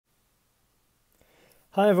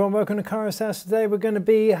Hi everyone, welcome to Cara's House. Today we're going to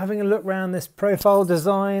be having a look around this profile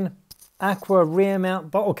design Aqua rear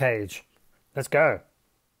mount bottle cage. Let's go.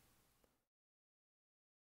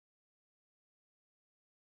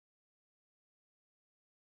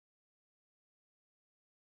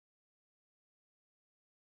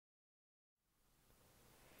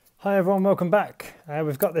 Hi everyone, welcome back.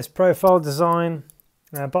 We've got this profile design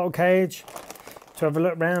bottle cage to have a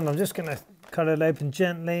look around. I'm just going to cut it open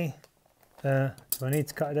gently. Do I need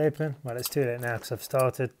to cut it open? Well, let's do it now because I've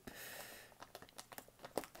started.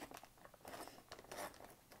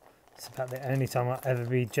 It's about the only time I'll ever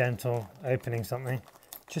be gentle opening something.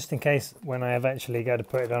 Just in case when I eventually go to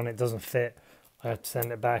put it on it doesn't fit, I have to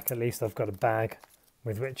send it back. At least I've got a bag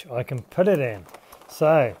with which I can put it in.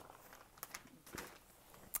 So,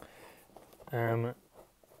 the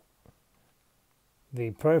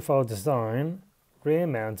profile design rear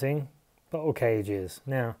mounting bottle cages.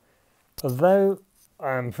 Now, although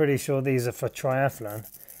I'm pretty sure these are for triathlon,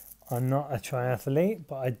 I'm not a triathlete,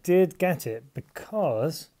 but I did get it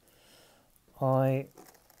because when I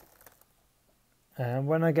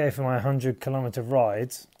go for my 100-kilometer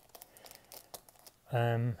rides,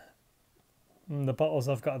 the bottles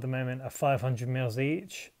I've got at the moment are 500 mils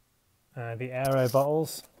each, the Aero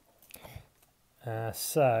bottles,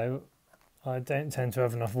 so I don't tend to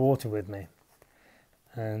have enough water with me,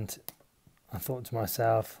 and I thought to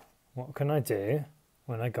myself, what can I do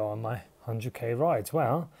when I go on my 100k rides?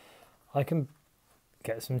 Well, I can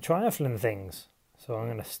get some triathlon things. So I'm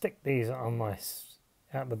going to stick these on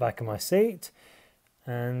out the back of my seat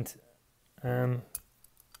and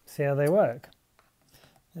see how they work.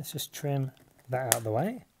 Let's just trim that out of the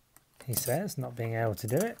way, he says, not being able to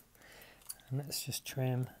do it. And let's just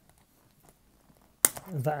trim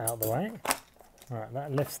that out of the way. Right,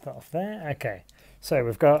 that lifts that off there. Okay, so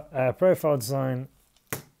we've got a profile design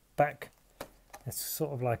back. It's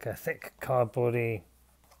sort of like a thick cardboardy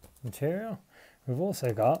material. We've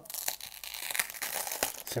also got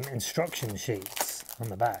some instruction sheets on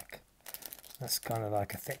the back. That's kind of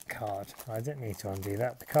like a thick card. I didn't need to undo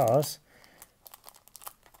that because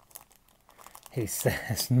he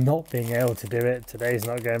says not being able to do it. Today's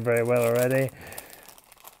not going very well already.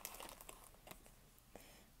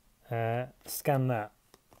 Scan that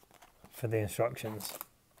for the instructions.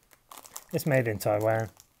 It's made in Taiwan.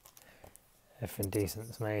 Everything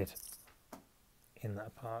decent's made in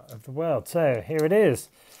that part of the world. So here it is.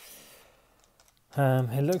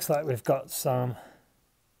 It looks like we've got some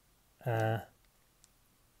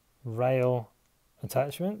rail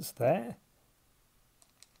attachments there.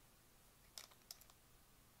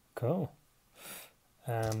 Cool.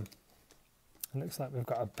 It looks like we've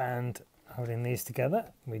got a band holding these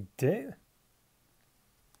together. We do.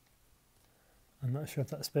 I'm not sure if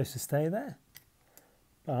that's supposed to stay there,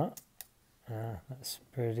 but that's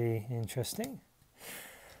pretty interesting.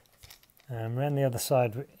 Around the other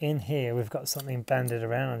side, in here, we've got something banded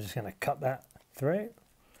around. I'm just going to cut that through.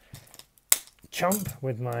 Chomp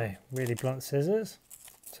with my really blunt scissors.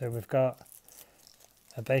 So we've got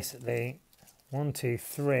basically 1, 2,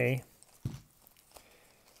 3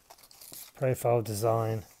 profile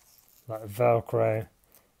design, like Velcro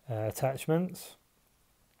attachments.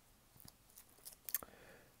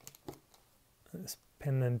 Let's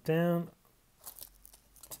pin them down.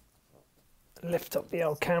 Lift up the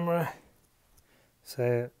old camera.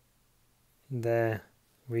 So they're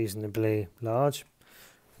reasonably large.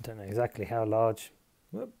 I don't know exactly how large.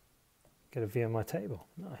 Whoop. Get a view of my table.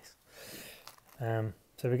 Nice.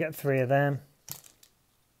 So we get 3 of them.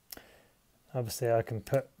 Obviously I can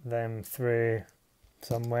put them through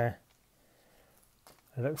somewhere.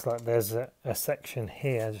 It looks like there's a section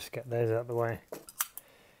here. Just get those out of the way.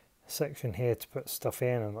 A section here to put stuff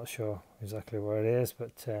in. I'm not sure exactly where it is,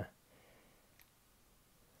 but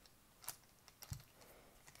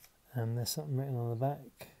and there's something written on the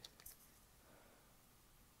back.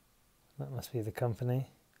 That must be the company,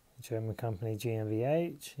 the German company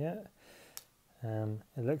GmbH. Yeah.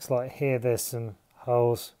 It looks like here there's some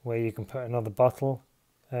holes where you can put another bottle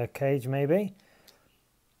cage maybe,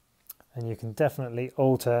 and you can definitely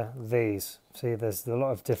alter these. See, there's a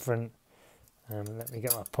lot of different. Let me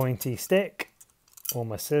get my pointy stick, or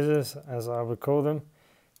my scissors, as I would call them.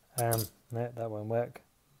 No, that won't work.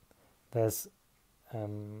 There's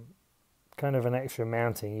kind of an extra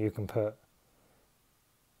mounting you can put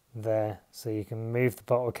there, so you can move the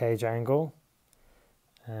bottle cage angle,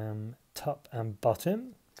 top and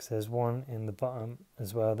bottom, because there's one in the bottom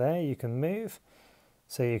as well there you can move,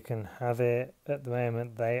 so you can have it. At the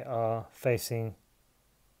moment they are facing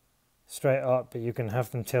straight up, but you can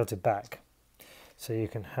have them tilted back, so you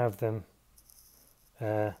can have them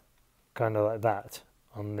kind of like that,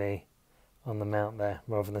 on the mount there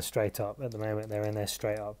rather than straight up. At the moment they're in their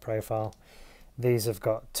straight up profile. These have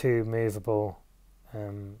got two movable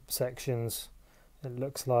sections, it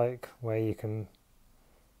looks like, where you can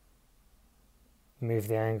move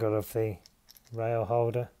the angle of the rail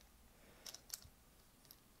holder.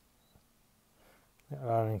 The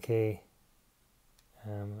Allen key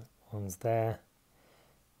one's there,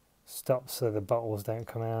 stops so the bottles don't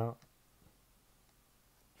come out.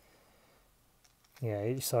 Yeah,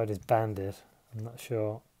 each side is banded. I'm not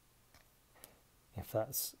sure if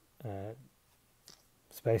that's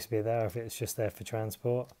supposed to be there, if it's just there for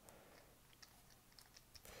transport.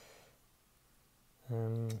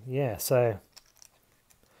 Yeah, so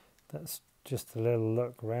that's just a little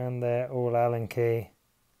look around there. All Allen key.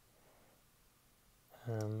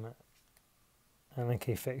 Allen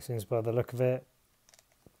key fixings by the look of it.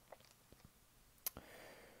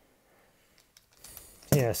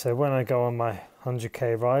 Yeah, so when I go on my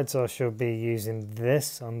 100k rides, I shall be using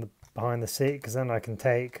this on the behind the seat, because then I can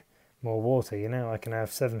take more water. You know, I can have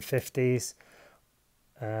 750s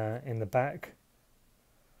in the back.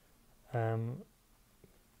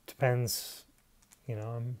 Depends. You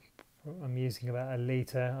know, I'm using about a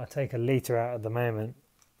litre. I take a litre out at the moment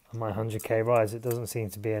on my 100k rides. It doesn't seem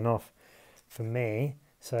to be enough for me,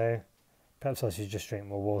 so perhaps I should just drink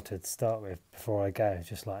more water to start with before I go,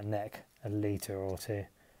 just like neck a litre or two.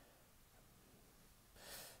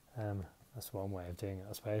 That's one way of doing it,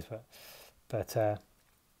 I suppose, but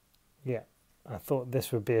yeah, I thought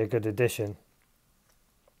this would be a good addition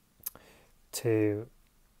to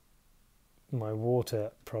my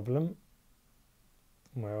water problem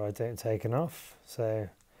where I don't take enough. So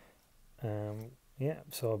yeah,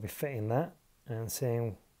 so I'll be fitting that and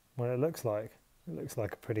seeing what it looks like. It looks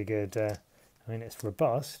like a pretty good, I mean, it's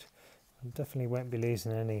robust. I definitely won't be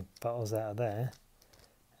losing any bottles out of there.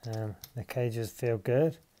 The cages feel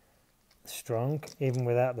good, strong, even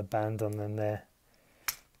without the band on them.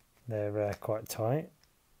 They're quite tight.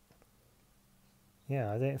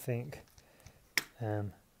 Yeah, I don't think. I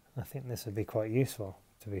think this would be quite useful,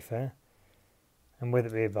 to be fair. And with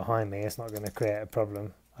it being behind me, it's not going to create a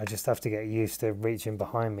problem. I just have to get used to reaching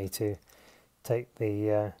behind me to take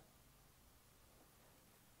the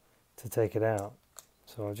to take it out.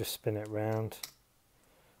 So I'll just spin it round.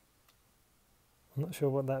 I'm not sure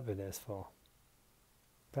what that bit is for.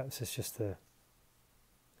 Perhaps it's just a,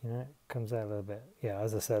 you know, it comes out a little bit. Yeah,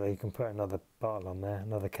 as I said, you can put another bottle on there,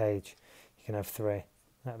 another cage. You can have 3.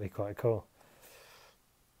 That'd be quite cool.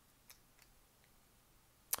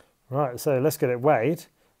 Right, so let's get it weighed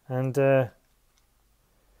and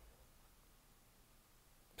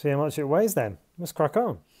see how much it weighs then. Let's crack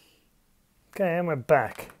on. Okay, and we're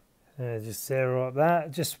back. Just zero up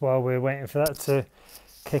that, just while we're waiting for that to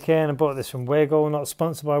kick in. I bought this from Wiggle, not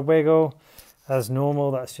sponsored by Wiggle. As normal,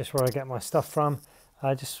 that's just where I get my stuff from.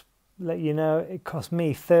 I just let you know, it cost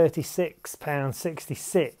me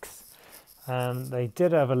 £36.66. They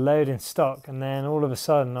did have a load in stock, and then all of a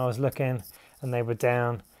sudden I was looking and they were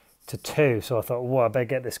down to 2. So I thought, well, I better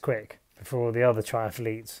get this quick before all the other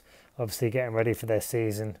triathletes, obviously getting ready for their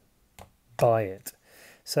season, buy it.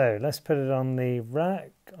 So let's put it on the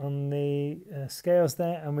rack, on the scales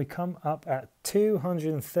there, and we come up at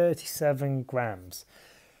 237 grams.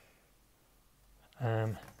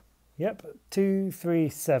 Yep,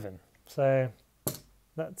 237. So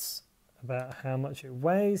that's about how much it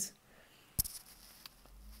weighs.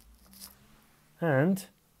 And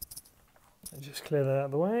I'll just clear that out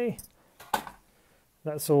of the way.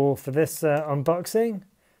 That's all for this unboxing.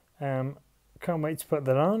 Can't wait to put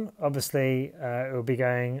that on. Obviously, it will be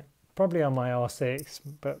going probably on my R6,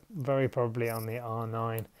 but very probably on the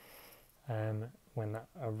R9 when that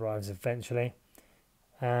arrives eventually.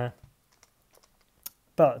 But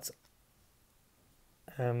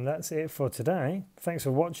that's it for today. Thanks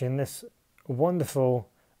for watching this wonderful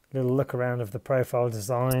little look around of the profile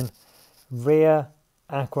design rear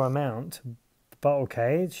Aqua mount bottle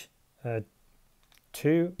cage.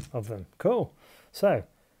 2 of them. Cool. So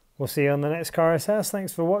we'll see you on the next Kairos House.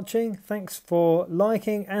 Thanks for watching. Thanks for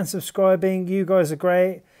liking and subscribing. You guys are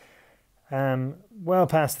great. Well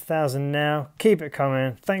past 1,000 now. Keep it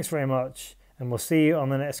coming. Thanks very much. And we'll see you on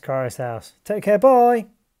the next Kairos House. Take care. Bye.